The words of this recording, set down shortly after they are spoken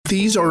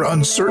These are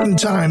uncertain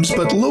times,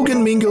 but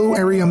Logan Mingo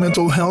Area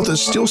Mental Health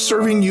is still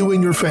serving you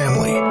and your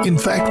family. In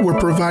fact, we're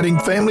providing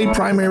family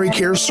primary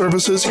care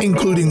services,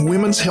 including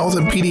women's health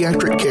and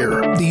pediatric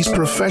care. These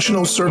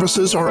professional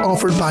services are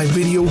offered by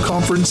video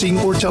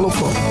conferencing or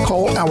telephone.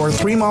 Call our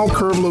 3 Mile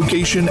Curve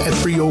location at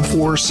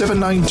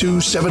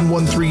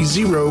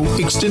 304-792-7130,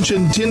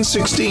 extension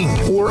 1016,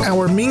 or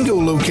our Mingo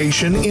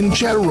location in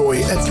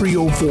Chattaroy at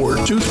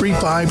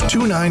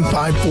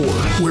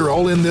 304-235-2954. We're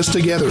all in this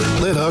together.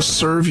 Let us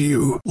serve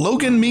you.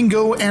 Logan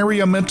Mingo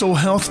Area Mental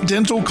Health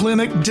Dental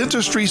Clinic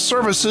dentistry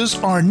services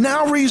are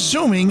now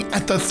resuming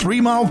at the 3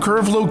 Mile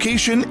Curve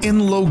location in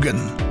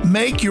Logan.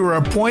 Make your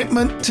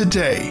appointment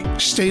today.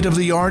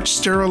 State-of-the-art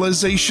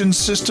sterilization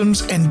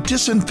systems and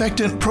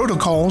disinfectant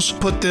protocols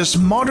put this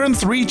modern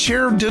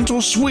 3-chair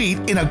dental suite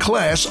in a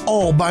class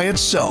all by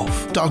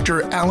itself.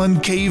 Dr.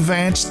 Alan K.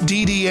 Vance,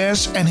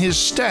 DDS, and his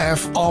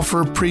staff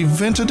offer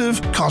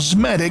preventative,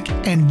 cosmetic,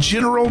 and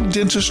general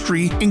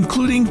dentistry,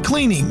 including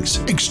cleanings,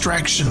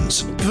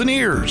 extractions,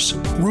 veneers,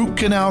 root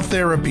canal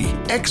therapy,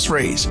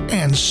 x-rays,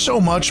 and so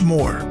much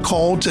more.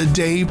 Call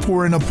today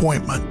for an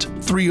appointment.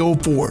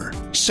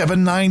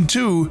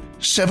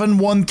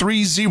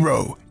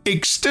 304-792-7130.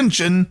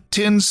 Extension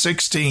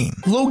 1016.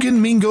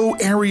 Logan Mingo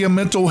Area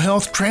Mental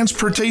Health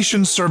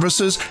Transportation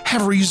Services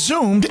have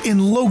resumed in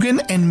Logan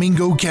and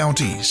Mingo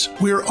counties.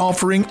 We're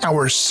offering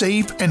our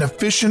safe and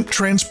efficient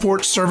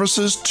transport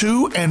services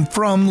to and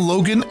from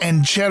Logan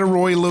and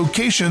Chattaroy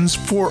locations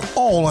for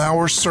all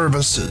our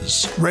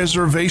services.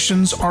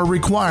 Reservations are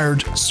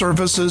required.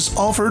 Services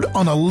offered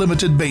on a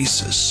limited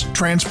basis.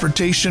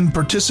 Transportation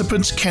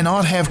participants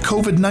cannot have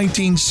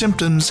COVID-19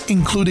 symptoms,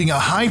 including a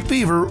high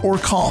fever or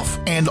cough,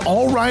 and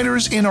all riders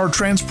in our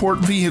transport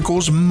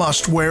vehicles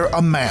must wear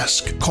a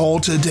mask. Call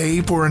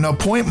today for an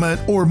appointment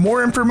or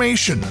more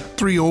information.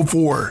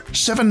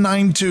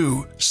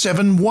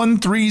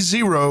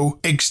 304-792-7130,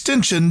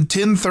 extension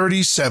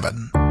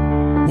 1037.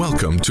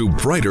 Welcome to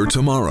Brighter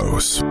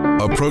Tomorrows,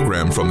 a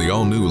program from the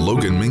all-new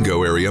Logan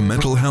Mingo Area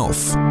Mental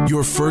Health,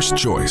 your first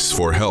choice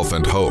for health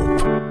and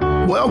hope.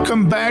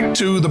 Welcome back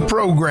to the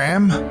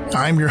program.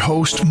 I'm your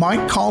host,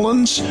 Mike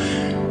Collins.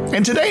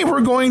 And today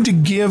we're going to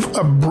give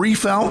a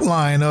brief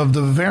outline of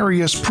the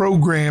various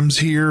programs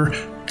here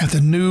at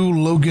the new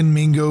Logan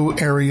Mingo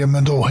Area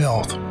Mental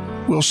Health.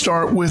 We'll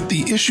start with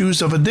the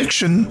issues of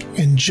addiction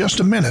in just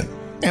a minute,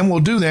 and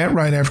we'll do that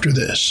right after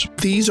this.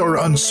 These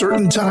are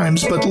uncertain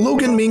times, but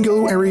Logan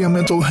Mingo Area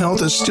Mental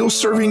Health is still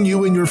serving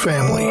you and your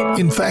family.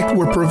 In fact,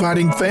 we're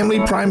providing family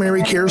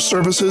primary care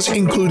services,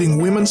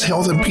 including women's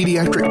health and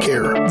pediatric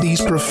care.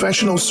 These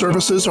professional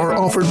services are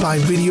offered by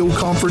video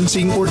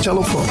conferencing or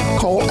telephone.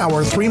 Call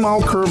our 3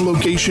 Mile Curve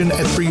location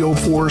at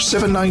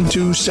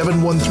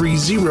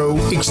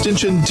 304-792-7130,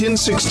 extension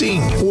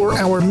 1016, or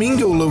our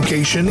Mingo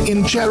location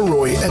in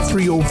Chattaroy at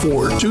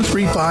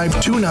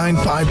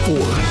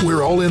 304-235-2954.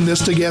 We're all in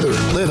this together.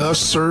 Let us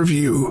serve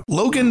you.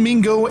 Logan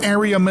Mingo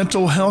Area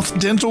Mental Health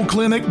Dental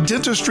Clinic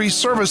dentistry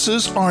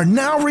services are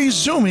now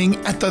resuming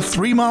at the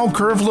 3 Mile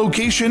Curve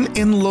location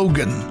in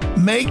Logan.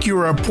 Make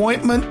your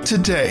appointment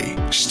today.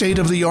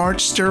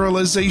 State-of-the-art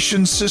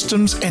sterilization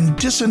systems and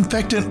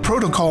disinfectant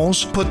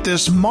protocols put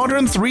this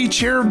modern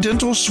 3-chair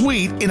dental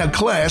suite in a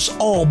class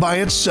all by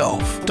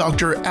itself.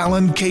 Dr.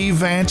 Alan K.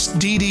 Vance,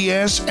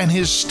 DDS, and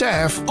his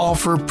staff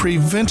offer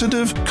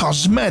preventative,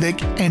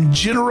 cosmetic, and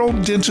general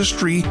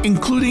dentistry,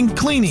 including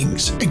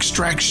cleanings,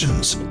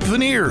 extractions,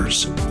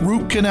 veneers,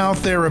 root canal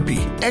therapy,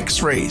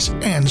 x-rays,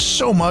 and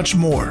so much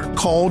more.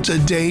 Call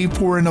today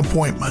for an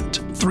appointment.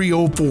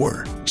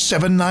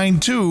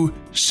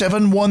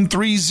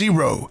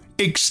 304-792-7130.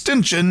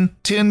 Extension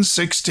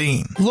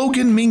 1016.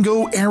 Logan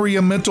Mingo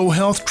Area Mental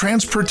Health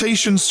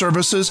Transportation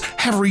Services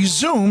have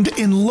resumed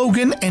in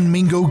Logan and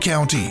Mingo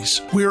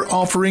counties. We're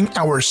offering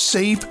our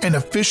safe and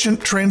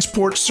efficient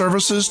transport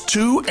services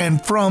to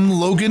and from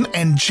Logan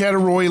and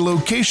Chattaroy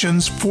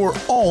locations for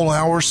all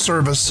our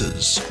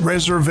services.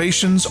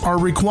 Reservations are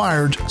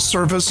required.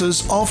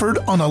 Services offered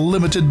on a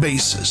limited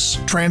basis.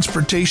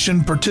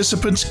 Transportation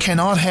participants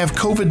cannot have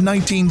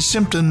COVID-19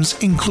 symptoms,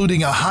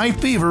 including a high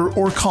fever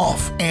or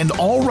cough, and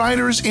all riders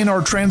in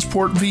our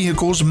transport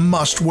vehicles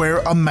must wear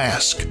a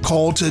mask.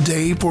 Call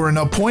today for an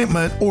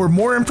appointment or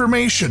more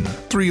information.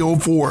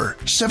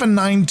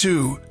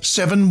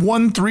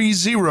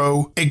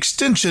 304-792-7130,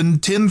 extension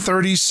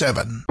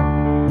 1037.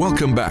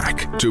 Welcome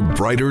back to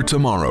Brighter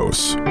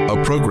Tomorrows,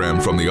 a program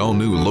from the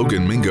all-new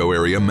Logan Mingo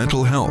Area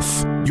Mental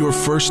Health, your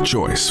first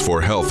choice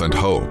for health and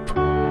hope.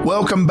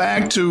 Welcome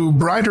back to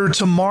Brighter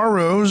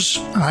Tomorrows.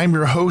 I'm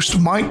your host,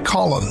 Mike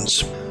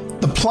Collins.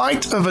 The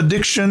plight of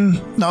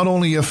addiction not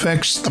only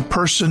affects the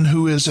person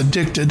who is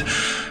addicted,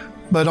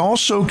 but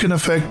also can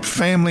affect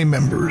family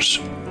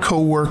members,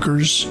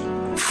 co-workers,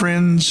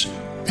 friends,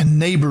 and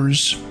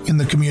neighbors in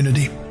the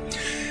community.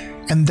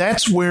 And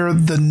that's where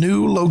the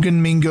new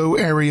Logan Mingo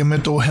Area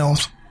Mental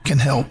Health can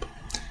help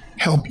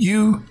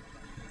you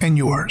and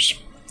yours.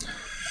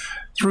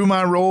 Through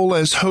my role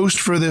as host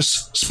for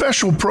this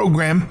special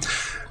program,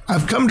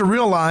 I've come to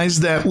realize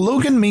that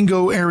Logan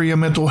Mingo Area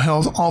Mental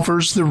Health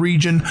offers the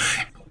region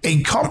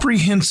a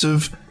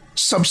comprehensive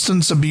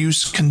substance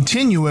abuse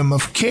continuum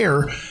of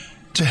care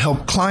to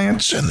help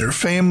clients and their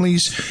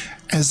families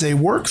as they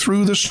work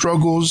through the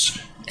struggles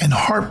and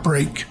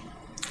heartbreak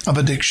of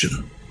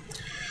addiction.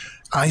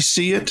 I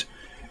see it,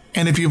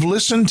 and if you've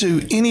listened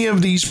to any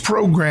of these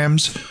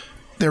programs,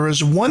 there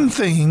is one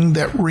thing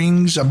that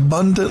rings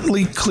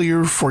abundantly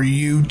clear for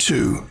you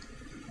too.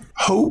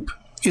 Hope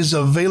is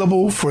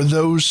available for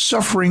those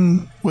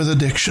suffering with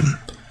addiction.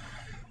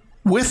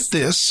 With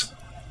this,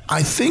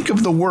 I think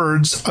of the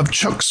words of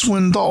Chuck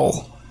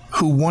Swindoll,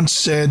 who once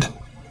said,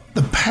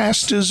 "The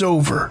past is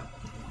over.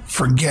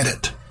 Forget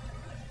it.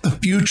 The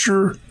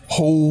future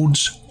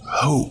holds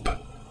hope.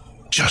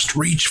 Just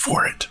reach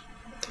for it."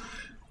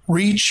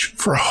 Reach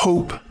for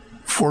hope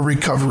for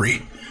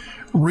recovery.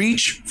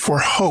 Reach for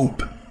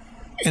hope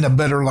in a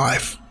better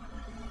life.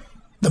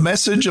 The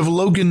message of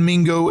Logan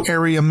Mingo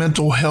Area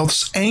Mental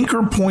Health's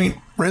Anchor Point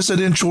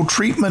Residential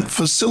Treatment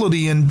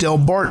Facility in Del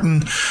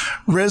Barton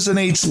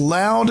resonates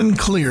loud and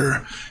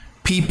clear.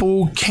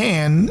 People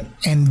can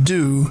and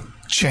do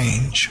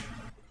change.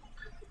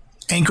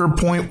 Anchor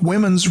Point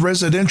Women's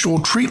Residential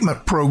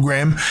Treatment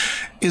Program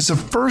is a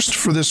first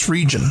for this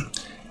region.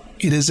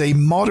 It is a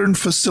modern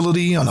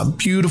facility on a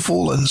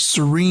beautiful and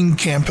serene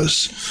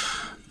campus.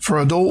 For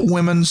adult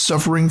women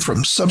suffering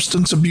from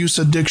substance abuse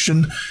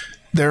addiction,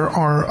 there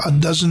are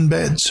 12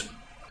 beds.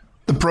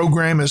 The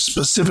program is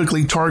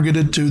specifically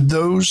targeted to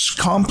those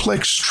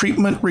complex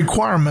treatment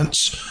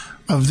requirements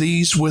of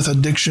these with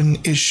addiction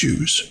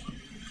issues.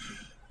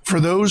 For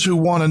those who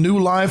want a new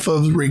life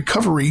of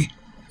recovery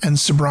and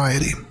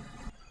sobriety.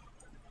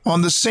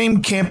 On the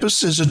same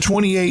campus is a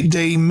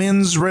 28-day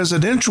men's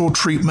residential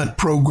treatment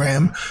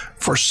program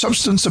for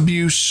substance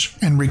abuse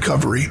and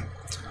recovery.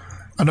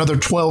 Another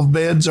 12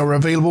 beds are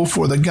available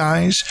for the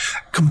guys,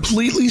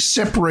 completely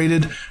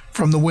separated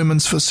from the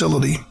women's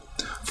facility.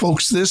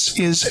 Folks, this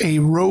is a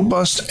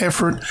robust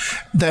effort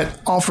that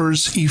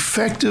offers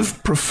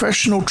effective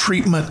professional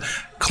treatment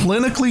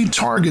clinically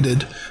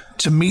targeted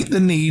to meet the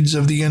needs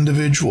of the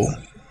individual.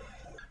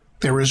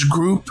 There is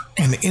group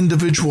and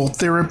individual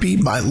therapy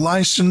by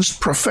licensed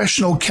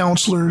professional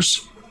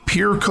counselors,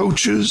 peer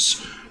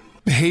coaches,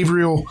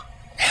 behavioral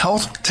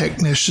health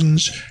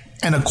technicians,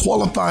 and a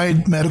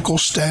qualified medical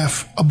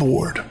staff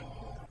aboard.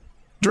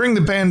 During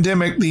the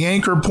pandemic, the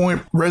Anchor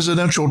Point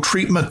Residential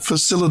Treatment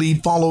Facility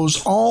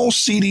follows all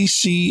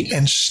CDC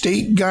and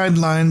state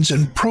guidelines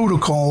and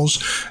protocols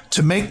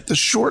to make the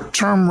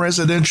short-term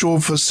residential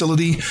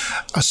facility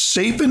a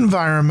safe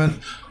environment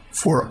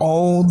for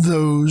all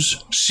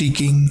those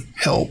seeking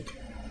help.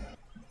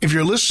 If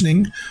you're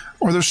listening,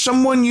 or there's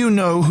someone you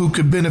know who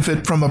could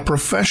benefit from a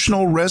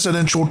professional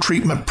residential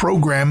treatment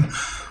program,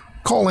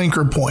 call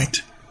Anchor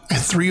Point at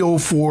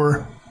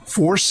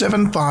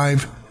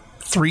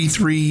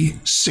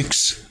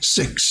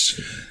 304-475-3366.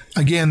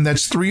 Again,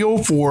 that's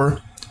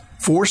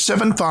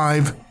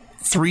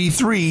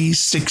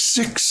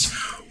 304-475-3366,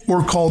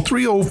 or call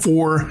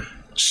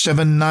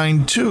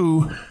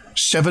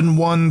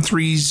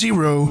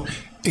 304-792-7130,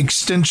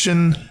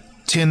 extension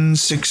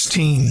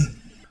 1016.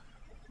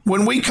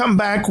 When we come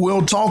back,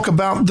 we'll talk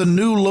about the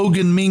new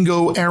Logan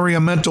Mingo Area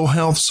Mental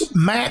Health's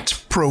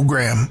MAT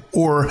program,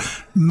 or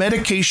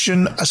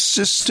Medication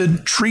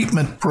Assisted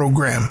Treatment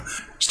Program.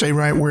 Stay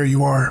right where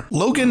you are.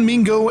 Logan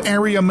Mingo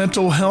Area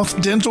Mental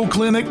Health Dental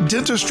Clinic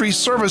dentistry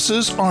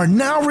services are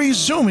now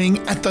resuming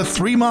at the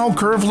 3 Mile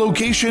Curve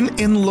location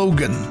in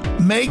Logan.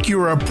 Make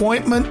your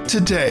appointment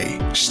today.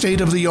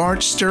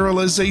 State-of-the-art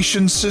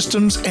sterilization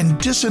systems and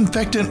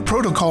disinfectant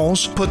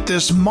protocols put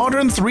this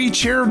modern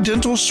 3-chair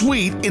dental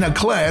suite in a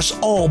class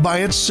all by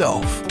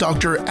itself.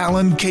 Dr.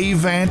 Alan K.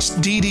 Vance,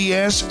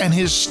 DDS, and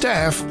his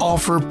staff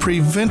offer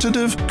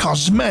preventative,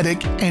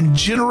 cosmetic, and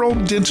general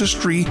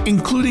dentistry,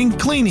 including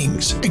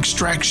cleanings,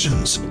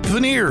 extractions,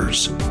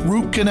 veneers,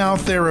 root canal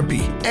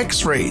therapy,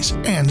 x-rays,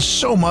 and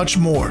so much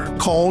more.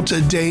 Call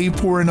today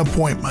for an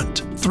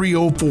appointment.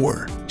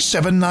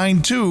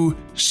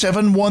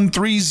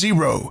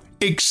 304-792-7130.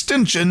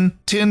 Extension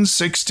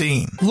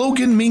 1016.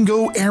 Logan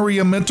Mingo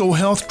Area Mental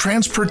Health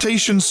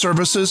Transportation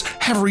Services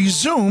have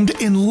resumed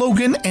in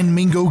Logan and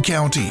Mingo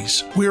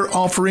counties. We're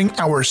offering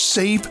our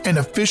safe and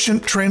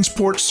efficient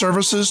transport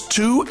services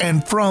to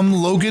and from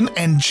Logan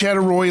and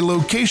Chattaroy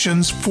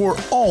locations for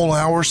all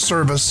our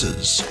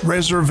services.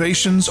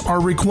 Reservations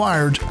are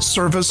required.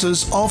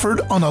 Services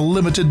offered on a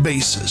limited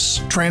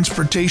basis.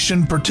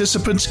 Transportation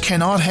participants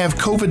cannot have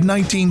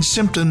COVID-19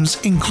 symptoms,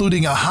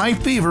 including a high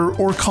fever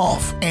or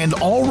cough, and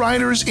all riders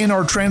in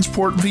our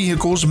transport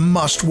vehicles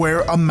must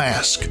wear a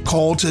mask.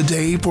 Call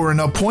today for an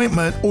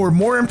appointment or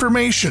more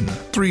information.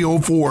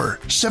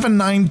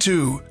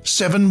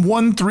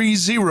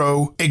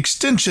 304-792-7130,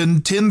 extension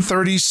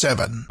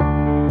 1037.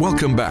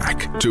 Welcome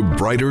back to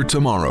Brighter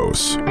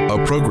Tomorrows,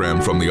 a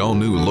program from the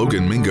all-new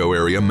Logan Mingo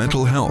Area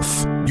Mental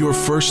Health, your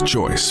first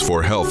choice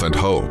for health and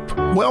hope.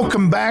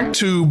 Welcome back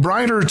to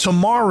Brighter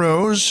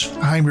Tomorrows.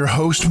 I'm your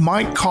host,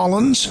 Mike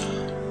Collins.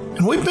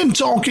 And we've been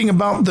talking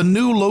about the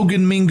new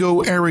Logan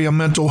Mingo Area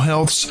Mental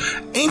Health's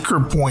Anchor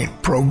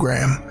Point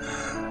program.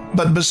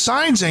 But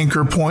besides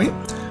Anchor Point,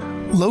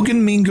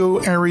 Logan Mingo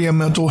Area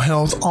Mental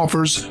Health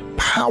offers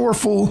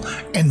powerful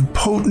and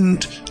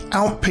potent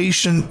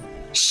outpatient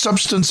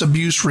substance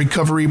abuse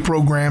recovery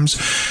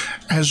programs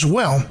as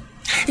well,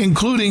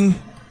 including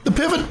the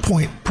Pivot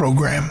Point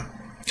program.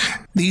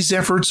 These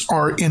efforts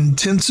are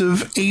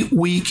intensive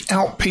 8-week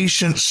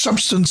outpatient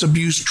substance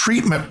abuse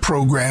treatment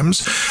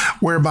programs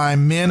whereby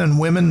men and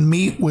women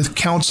meet with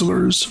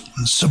counselors,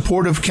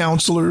 supportive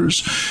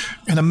counselors,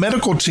 and a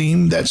medical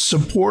team that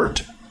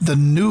support the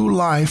new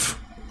life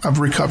of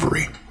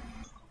recovery.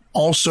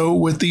 Also,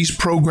 with these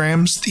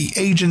programs, the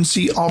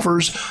agency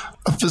offers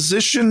a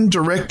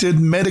physician-directed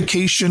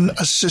medication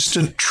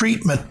assistant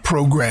treatment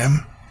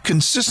program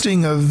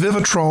consisting of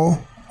Vivitrol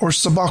or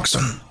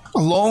Suboxone,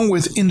 along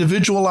with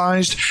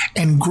individualized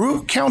and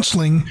group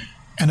counseling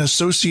and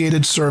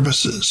associated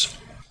services.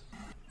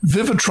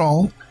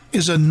 Vivitrol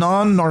is a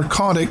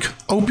non-narcotic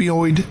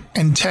opioid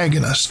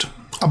antagonist,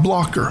 a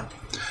blocker,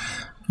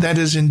 that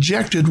is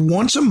injected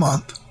once a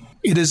month.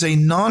 It is a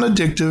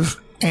non-addictive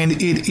and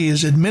it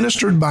is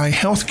administered by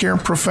healthcare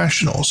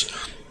professionals.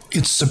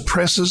 It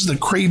suppresses the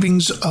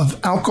cravings of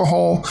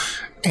alcohol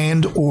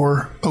and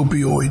or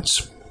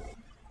opioids.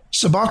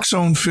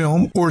 Suboxone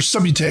film or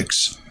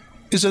Subutex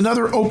is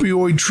another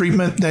opioid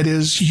treatment that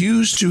is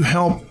used to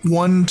help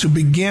one to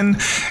begin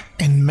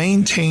and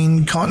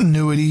maintain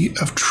continuity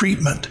of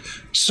treatment,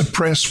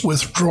 suppress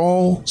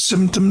withdrawal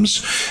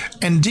symptoms,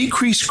 and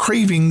decrease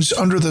cravings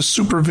under the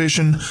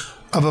supervision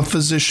of a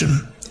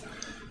physician.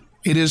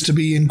 It is to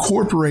be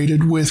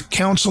incorporated with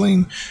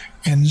counseling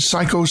and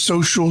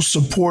psychosocial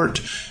support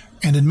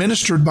and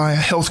administered by a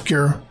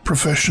healthcare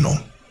professional.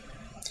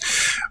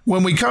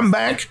 When we come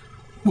back,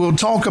 we'll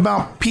talk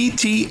about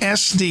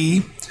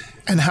PTSD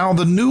and how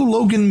the new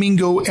Logan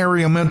Mingo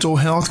Area Mental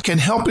Health can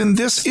help in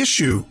this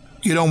issue.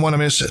 You don't want to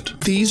miss it.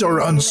 These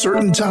are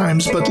uncertain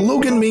times, but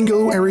Logan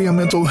Mingo Area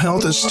Mental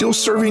Health is still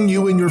serving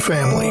you and your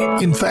family.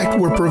 In fact,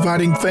 we're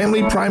providing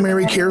family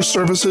primary care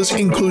services,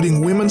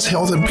 including women's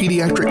health and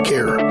pediatric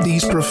care.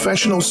 These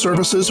professional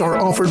services are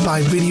offered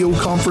by video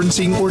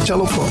conferencing or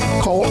telephone.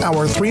 Call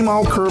our 3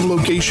 Mile Curve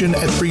location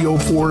at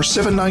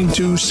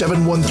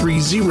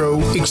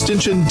 304-792-7130,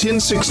 extension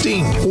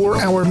 1016, or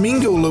our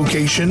Mingo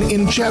location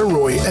in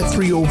Chattaroy at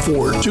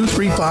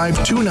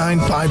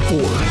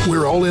 304-235-2954.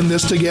 We're all in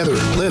this together.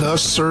 Let us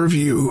serve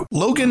you.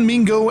 Logan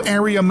Mingo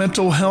Area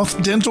Mental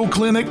Health Dental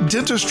Clinic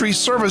dentistry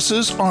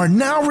services are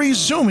now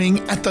resuming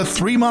at the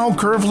 3 Mile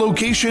Curve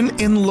location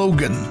in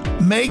Logan.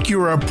 Make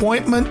your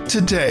appointment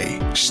today.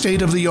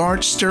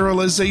 State-of-the-art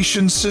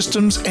sterilization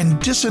systems and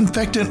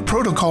disinfectant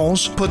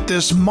protocols put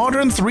this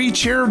modern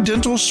 3-chair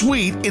dental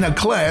suite in a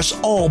class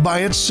all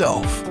by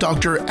itself.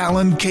 Dr.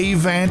 Alan K.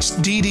 Vance,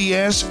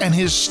 DDS, and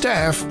his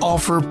staff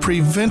offer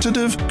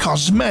preventative,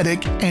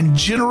 cosmetic, and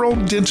general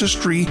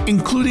dentistry,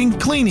 including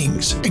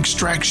cleanings,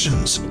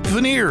 extractions,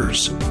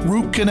 veneers,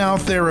 root canal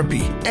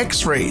therapy,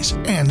 x-rays,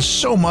 and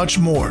so much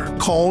more.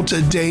 Call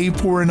today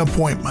for an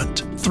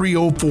appointment.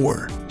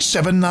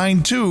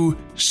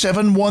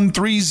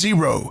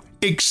 304-792-7130.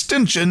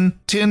 Extension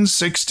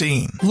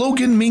 1016.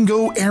 Logan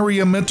Mingo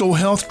Area Mental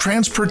Health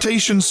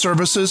Transportation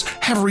Services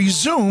have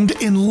resumed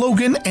in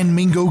Logan and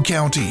Mingo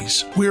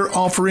counties. We're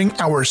offering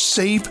our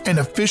safe and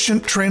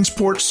efficient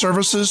transport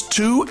services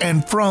to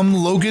and from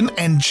Logan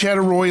and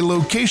Chattaroy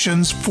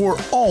locations for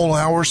all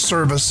our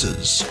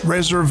services.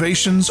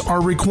 Reservations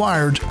are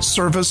required.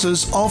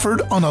 Services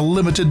offered on a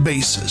limited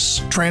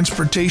basis.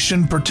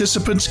 Transportation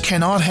participants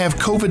cannot have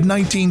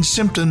COVID-19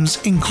 symptoms,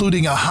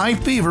 including a high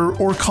fever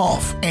or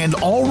cough, and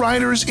all riders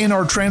in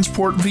our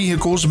transport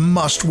vehicles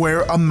must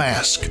wear a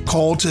mask.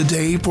 Call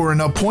today for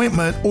an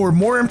appointment or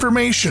more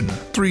information.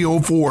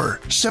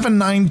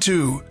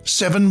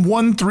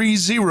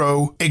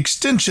 304-792-7130,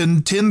 extension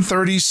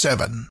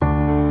 1037.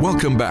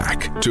 Welcome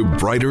back to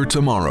Brighter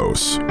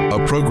Tomorrows, a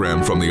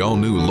program from the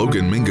all-new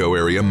Logan Mingo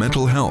Area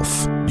Mental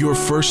Health, your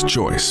first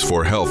choice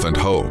for health and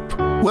hope.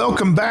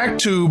 Welcome back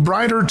to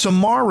Brighter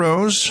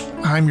Tomorrows.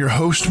 I'm your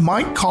host,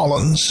 Mike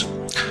Collins.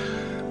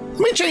 Let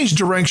me change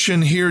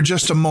direction here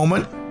just a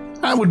moment.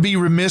 I would be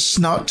remiss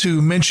not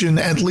to mention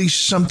at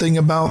least something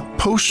about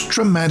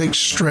post-traumatic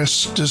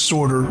stress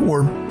disorder,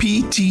 or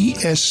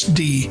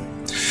PTSD.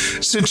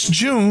 Since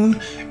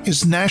June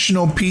is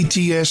National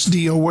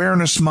PTSD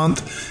Awareness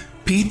Month,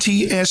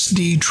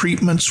 PTSD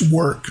treatments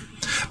work.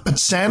 But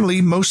sadly,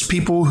 most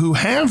people who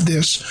have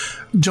this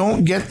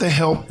don't get the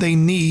help they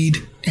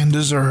need and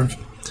deserve.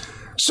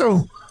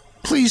 So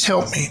please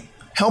help me.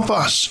 Help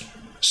us.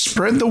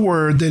 Spread the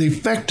word that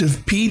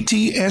effective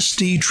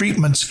PTSD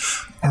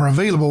treatments are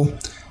available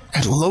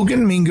at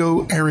Logan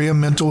Mingo Area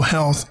Mental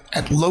Health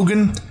at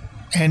Logan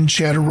and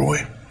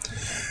Chattaroy.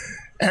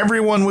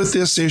 Everyone with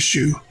this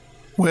issue,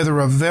 whether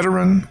a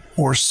veteran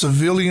or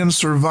civilian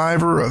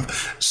survivor of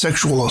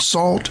sexual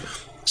assault,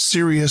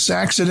 serious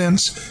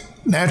accidents,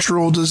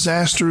 natural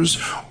disasters,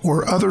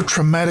 or other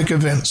traumatic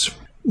events,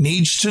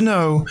 needs to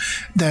know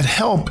that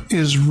help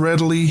is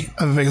readily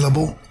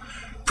available.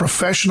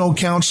 Professional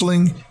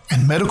counseling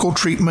and medical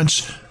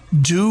treatments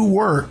do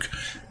work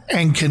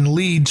and can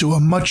lead to a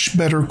much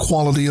better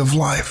quality of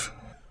life.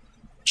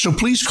 So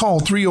please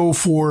call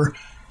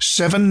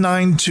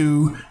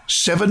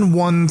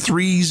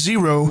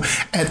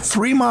 304-792-7130 at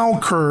 3 Mile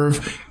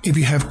Curve if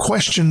you have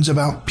questions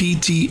about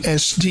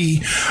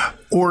PTSD,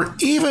 or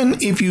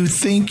even if you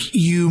think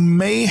you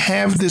may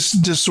have this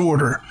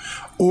disorder.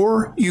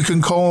 Or you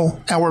can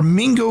call our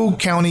Mingo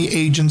County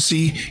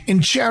agency in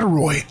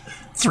Chattaroy,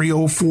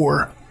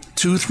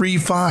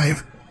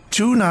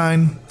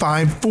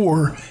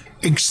 304-235-2954,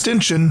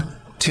 extension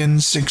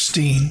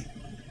 1016.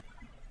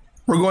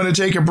 We're going to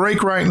take a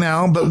break right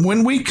now, but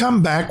when we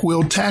come back,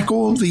 we'll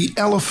tackle the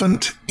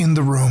elephant in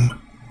the room,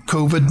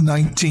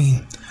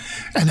 COVID-19,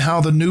 and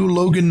how the new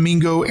Logan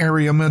Mingo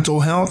Area Mental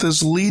Health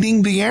is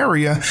leading the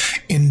area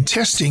in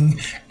testing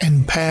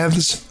and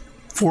paths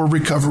for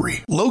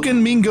recovery.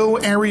 Logan Mingo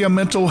Area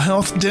Mental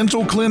Health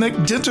Dental Clinic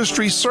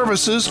dentistry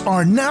services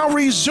are now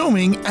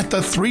resuming at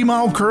the 3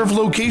 Mile Curve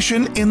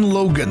location in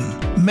Logan.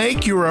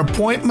 Make your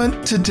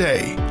appointment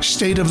today.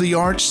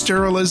 State-of-the-art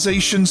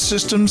sterilization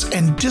systems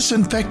and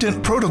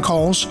disinfectant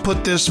protocols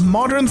put this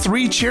modern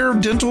 3-chair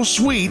dental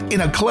suite in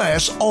a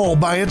class all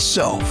by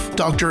itself.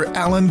 Dr.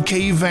 Alan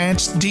K.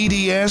 Vance,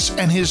 DDS,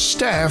 and his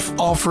staff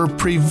offer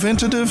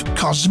preventative,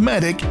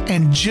 cosmetic,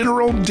 and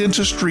general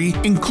dentistry,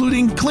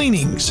 including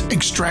cleanings,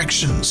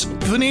 extractions,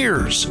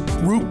 veneers,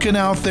 root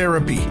canal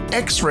therapy,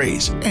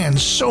 x-rays, and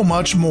so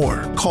much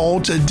more.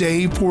 Call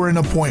today for an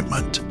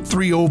appointment.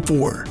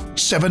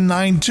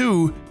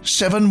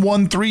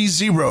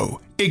 304-792-7130,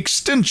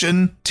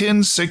 extension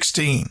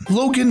 1016.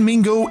 Logan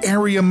Mingo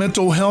Area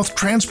Mental Health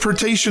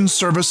Transportation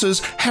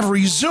Services have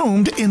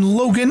resumed in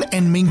Logan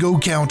and Mingo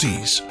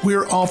counties.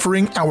 We're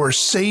offering our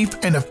safe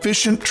and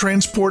efficient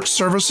transport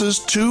services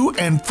to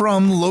and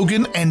from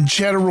Logan and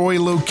Chattaroy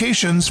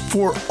locations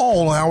for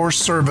all our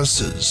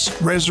services.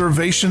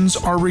 Reservations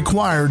are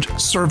required.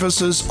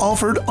 Services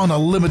offered on a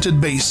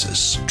limited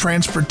basis.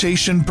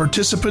 Transportation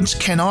participants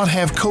cannot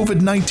have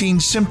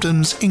COVID-19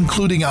 symptoms,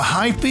 including a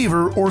high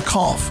fever or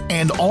cough,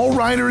 and all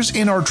riders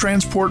in our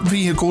transport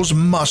vehicles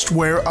must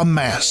wear a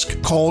mask.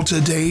 Call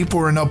today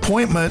for an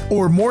appointment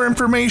or more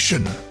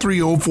information.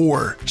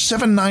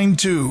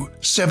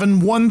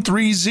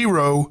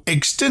 304-792-7130,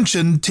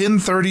 extension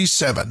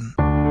 1037.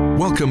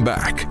 Welcome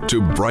back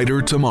to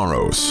Brighter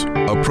Tomorrows,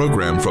 a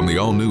program from the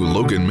all-new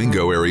Logan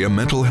Mingo Area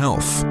Mental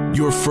Health,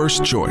 your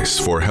first choice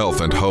for health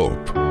and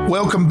hope.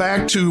 Welcome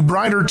back to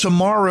Brighter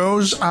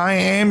Tomorrows. I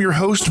am your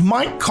host,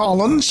 Mike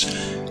Collins.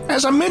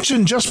 As I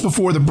mentioned just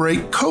before the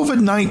break,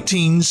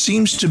 COVID-19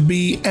 seems to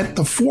be at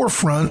the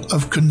forefront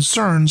of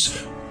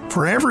concerns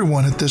for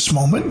everyone at this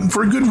moment, and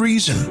for good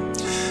reason.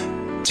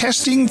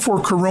 Testing for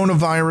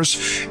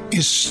coronavirus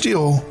is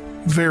still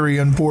very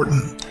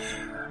important.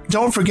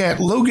 Don't forget,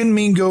 Logan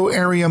Mingo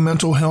Area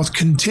Mental Health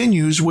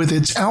continues with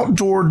its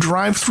outdoor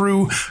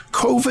drive-through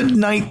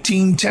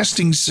COVID-19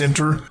 testing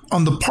center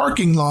on the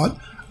parking lot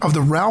of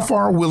the Ralph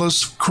R.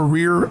 Willis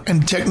Career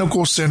and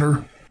Technical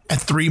Center at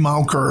 3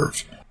 Mile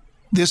Curve.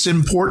 This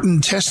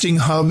important testing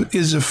hub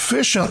is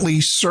efficiently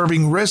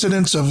serving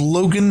residents of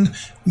Logan,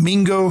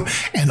 Mingo,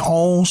 and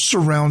all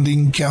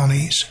surrounding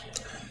counties.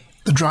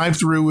 The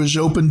drive-thru is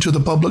open to the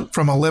public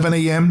from 11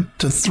 a.m.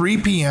 to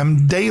 3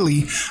 p.m.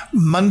 daily,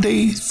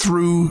 Monday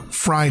through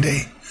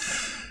Friday.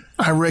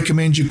 I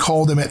recommend you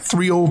call them at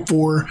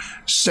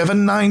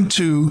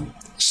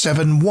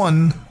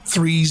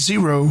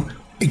 304-792-7130,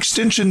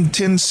 extension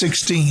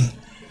 1016,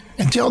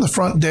 and tell the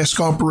front desk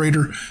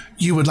operator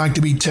you would like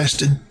to be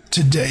tested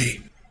today.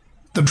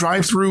 The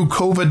drive-through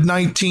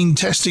COVID-19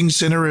 testing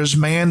center is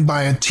manned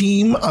by a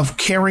team of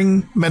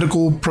caring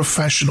medical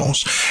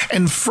professionals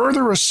and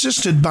further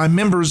assisted by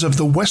members of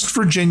the West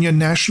Virginia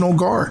National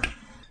Guard.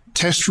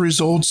 Test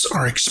results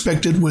are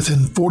expected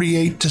within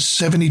 48 to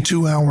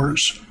 72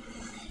 hours.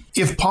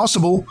 If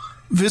possible,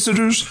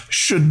 visitors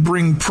should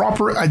bring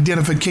proper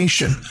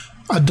identification,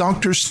 a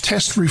doctor's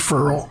test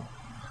referral,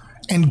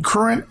 and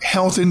current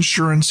health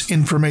insurance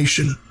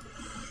information.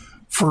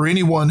 For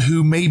anyone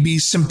who may be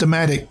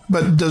symptomatic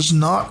but does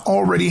not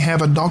already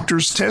have a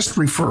doctor's test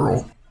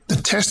referral, the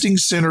testing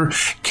center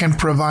can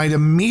provide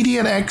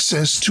immediate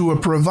access to a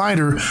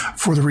provider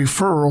for the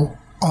referral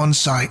on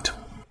site.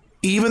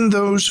 Even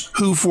those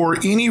who for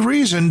any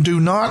reason do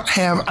not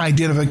have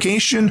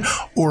identification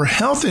or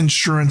health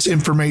insurance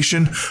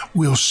information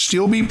will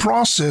still be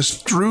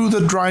processed through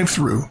the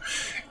drive-thru.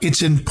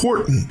 It's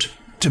important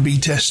to be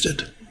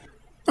tested.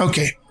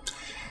 Okay,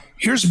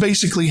 here's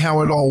basically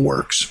how it all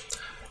works.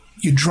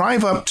 You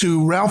drive up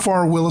to Ralph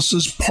R.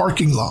 Willis's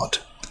parking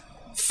lot.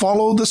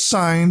 Follow the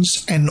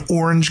signs and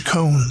orange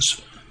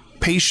cones.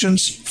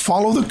 Patients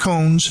follow the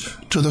cones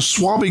to the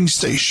swabbing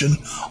station,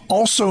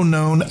 also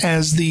known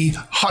as the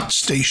hot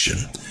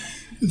station.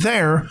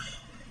 There,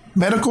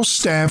 medical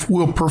staff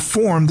will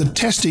perform the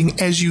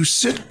testing as you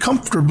sit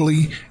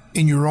comfortably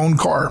in your own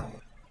car.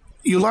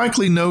 You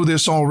likely know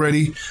this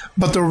already,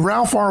 but the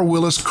Ralph R.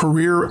 Willis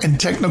Career and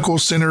Technical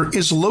Center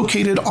is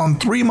located on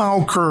 3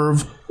 Mile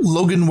Curve,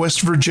 Logan,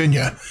 West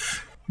Virginia.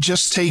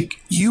 Just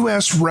take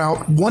U.S.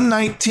 Route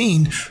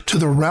 119 to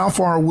the Ralph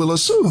R.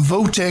 Willis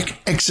Votech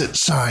exit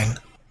sign.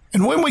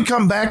 And when we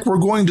come back, we're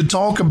going to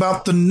talk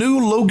about the new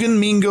Logan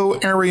Mingo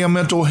Area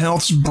Mental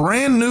Health's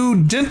brand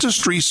new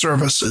dentistry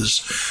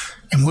services.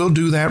 And we'll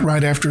do that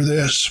right after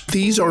this.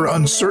 These are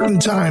uncertain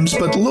times,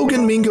 but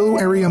Logan Mingo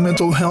Area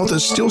Mental Health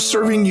is still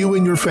serving you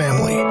and your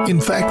family. In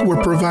fact,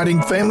 we're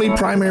providing family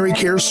primary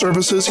care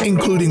services,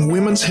 including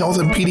women's health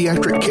and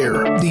pediatric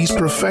care. These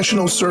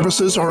professional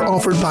services are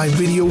offered by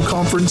video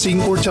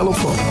conferencing or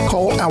telephone.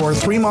 Call our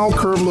 3 Mile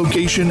Curve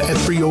location at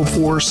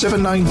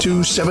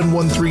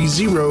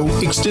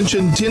 304-792-7130,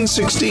 extension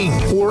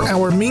 1016, or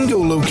our Mingo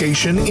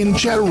location in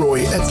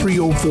Chattaroy at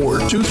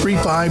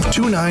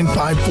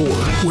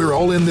 304-235-2954. We're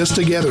all in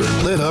this together.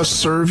 Let us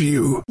serve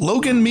you.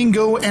 Logan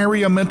Mingo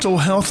Area Mental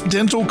Health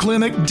Dental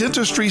Clinic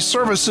dentistry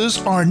services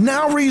are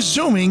now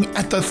resuming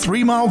at the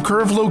 3 Mile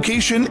Curve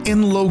location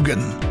in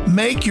Logan.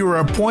 Make your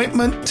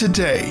appointment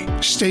today.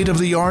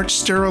 State-of-the-art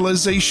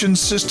sterilization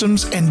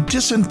systems and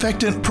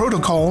disinfectant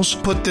protocols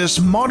put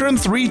this modern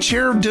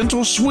 3-chair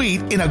dental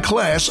suite in a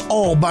class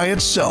all by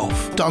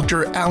itself.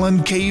 Dr.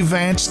 Alan K.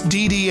 Vance,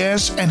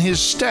 DDS, and his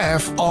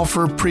staff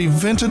offer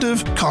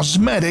preventative,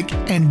 cosmetic,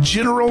 and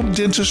general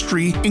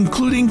dentistry,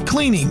 including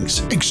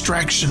cleanings,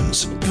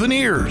 extractions,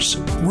 veneers,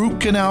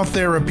 root canal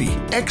therapy,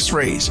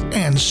 x-rays,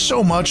 and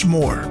so much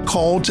more.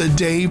 Call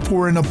today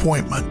for an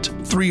appointment.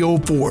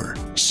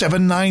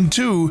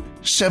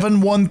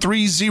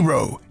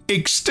 304-792-7130.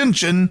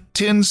 Extension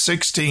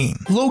 1016.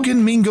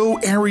 Logan Mingo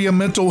Area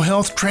Mental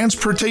Health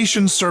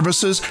Transportation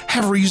Services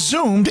have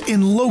resumed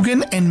in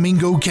Logan and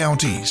Mingo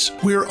counties.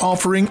 We're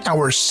offering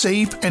our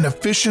safe and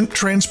efficient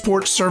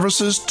transport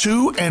services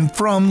to and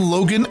from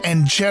Logan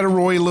and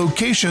Chattaroy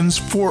locations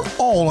for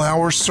all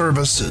our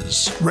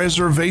services.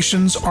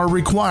 Reservations are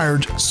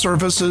required.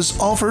 Services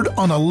offered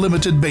on a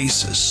limited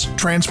basis.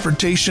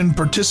 Transportation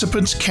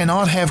participants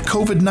cannot have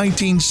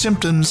COVID-19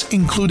 symptoms,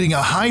 including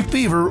a high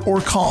fever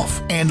or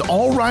cough, and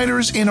all riders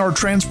in our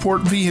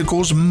transport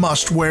vehicles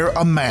must wear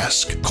a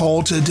mask.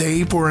 Call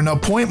today for an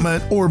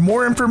appointment or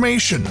more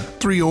information.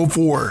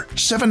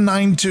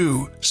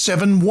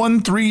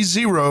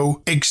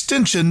 304-792-7130,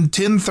 extension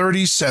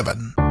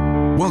 1037.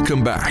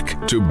 Welcome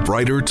back to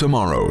Brighter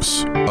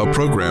Tomorrows, a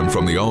program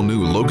from the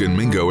all-new Logan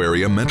Mingo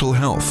Area Mental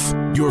Health,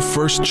 your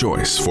first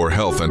choice for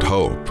health and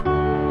hope.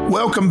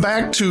 Welcome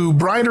back to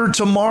Brighter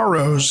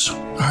Tomorrows.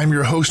 I'm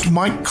your host,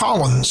 Mike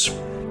Collins.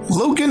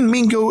 Logan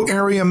Mingo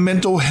Area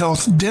Mental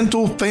Health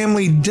Dental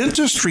Family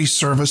Dentistry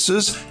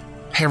Services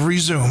have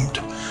resumed.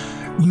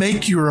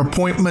 Make your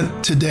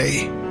appointment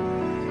today.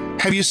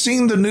 Have you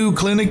seen the new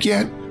clinic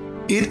yet?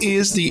 It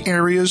is the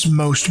area's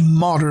most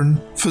modern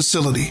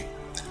facility.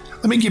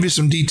 Let me give you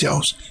some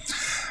details.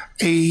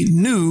 A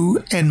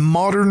new and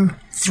modern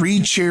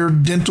 3-chair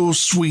dental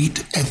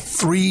suite at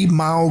 3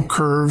 Mile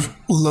Curve,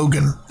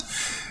 Logan.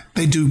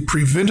 They do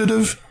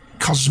preventative,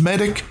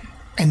 cosmetic,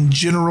 and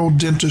general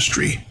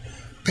dentistry.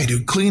 They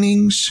do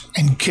cleanings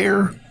and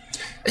care,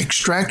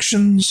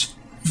 extractions,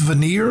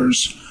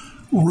 veneers,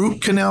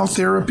 root canal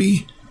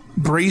therapy,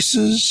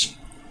 braces,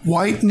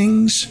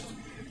 whitenings.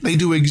 They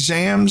do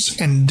exams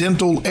and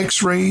dental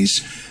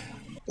x-rays,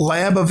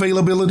 lab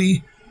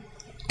availability,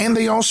 and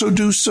they also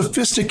do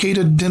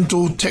sophisticated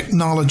dental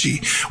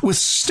technology with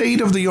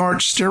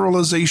state-of-the-art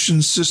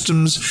sterilization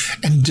systems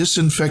and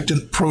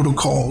disinfectant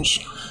protocols.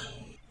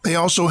 They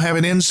also have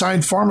an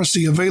inside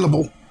pharmacy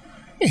available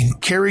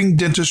and caring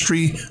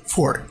dentistry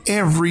for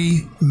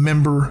every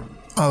member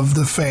of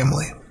the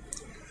family.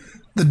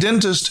 The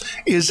dentist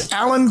is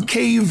Alan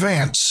K.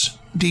 Vance,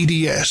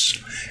 DDS,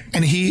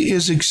 and he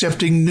is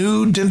accepting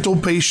new dental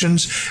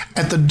patients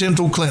at the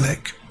dental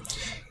clinic.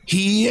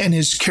 He and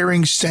his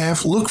caring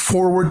staff look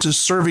forward to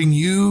serving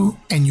you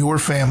and your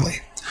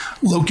family.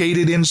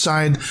 Located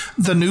inside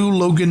the new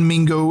Logan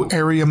Mingo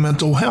Area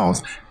Mental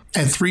Health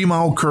at 3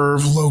 Mile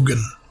Curve,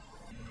 Logan.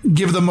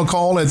 Give them a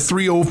call at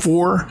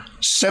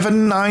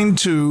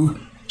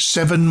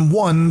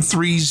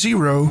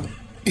 304-792-7130,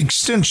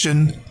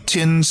 extension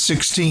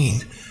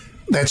 1016.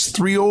 That's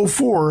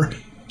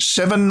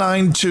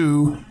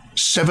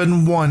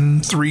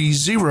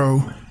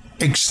 304-792-7130,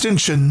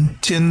 extension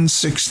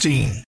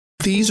 1016.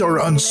 These are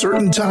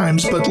uncertain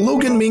times, but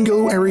Logan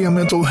Mingo Area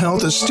Mental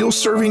Health is still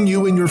serving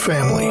you and your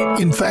family.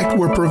 In fact,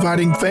 we're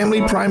providing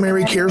family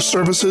primary care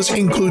services,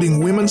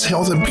 including women's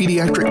health and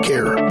pediatric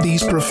care.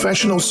 These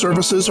professional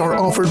services are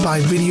offered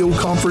by video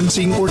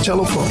conferencing or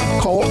telephone.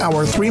 Call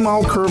our 3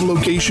 Mile Curve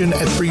location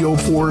at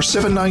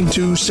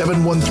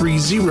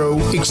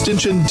 304-792-7130,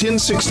 extension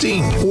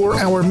 1016, or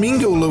our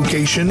Mingo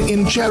location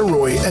in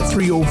Chattaroy at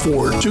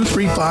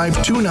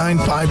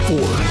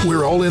 304-235-2954.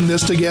 We're all in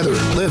this together.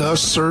 Let us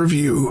serve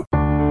you.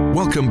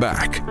 Welcome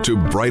back to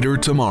Brighter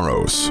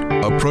Tomorrows,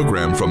 a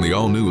program from the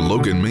all-new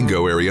Logan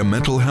Mingo Area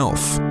Mental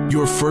Health,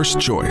 your first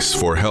choice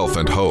for health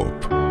and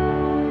hope.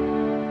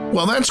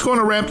 Well, that's going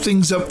to wrap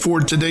things up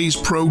for today's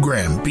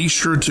program. Be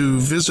sure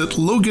to visit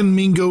Logan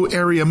Mingo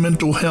Area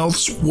Mental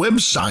Health's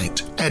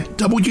website at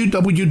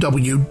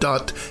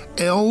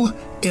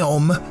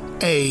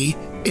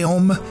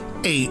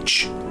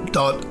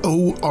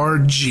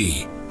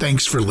www.LMAMH.org.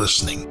 Thanks for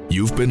listening.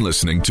 You've been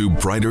listening to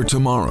Brighter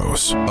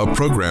Tomorrows, a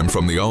program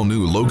from the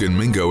all-new Logan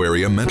Mingo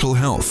Area Mental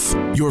Health,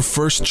 your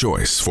first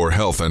choice for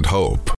health and hope.